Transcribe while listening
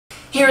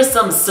Here are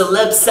some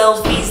celeb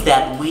selfies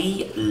that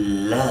we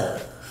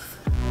love.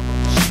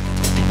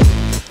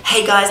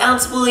 Hey guys,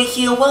 Alex Woolley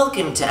here.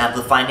 Welcome to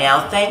Amplify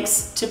Now,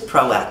 thanks to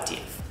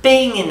Proactive.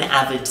 Being an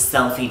avid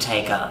selfie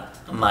taker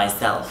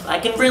myself, I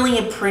can really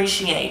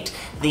appreciate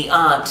the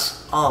art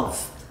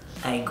of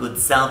a good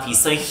selfie.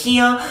 So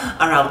here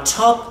are our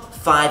top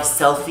 5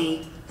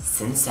 selfie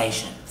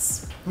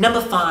sensations. Number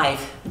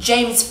 5,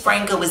 James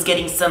Franco was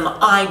getting some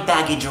eye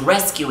baggage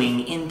rescuing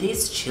in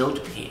this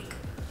chilled pic.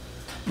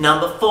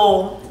 Number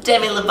 4,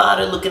 Demi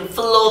Lovato looking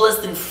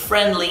flawless and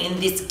friendly in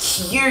this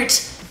cute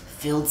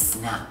filled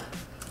snap.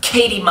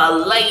 Katie, my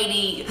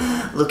lady,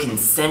 looking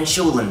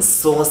sensual and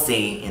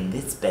saucy in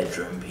this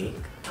bedroom pic.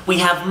 We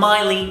have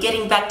Miley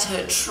getting back to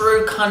her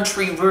true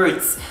country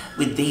roots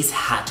with these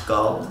hat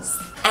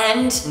goals.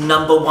 And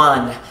number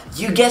 1,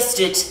 you guessed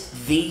it,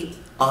 the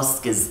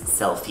Oscars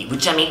selfie,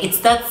 which I mean, it's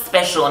that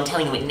special, I'm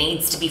telling you, it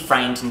needs to be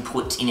framed and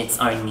put in its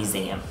own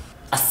museum.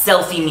 A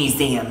selfie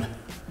museum.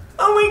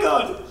 Oh my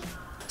god.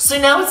 So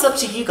now it's up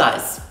to you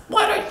guys.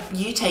 Why don't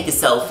you take a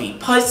selfie,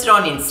 post it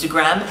on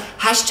Instagram,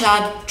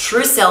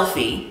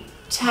 #TrueSelfie,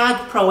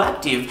 tag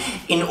Proactive,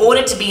 in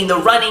order to be in the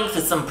running for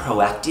some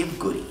Proactive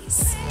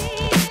goodies.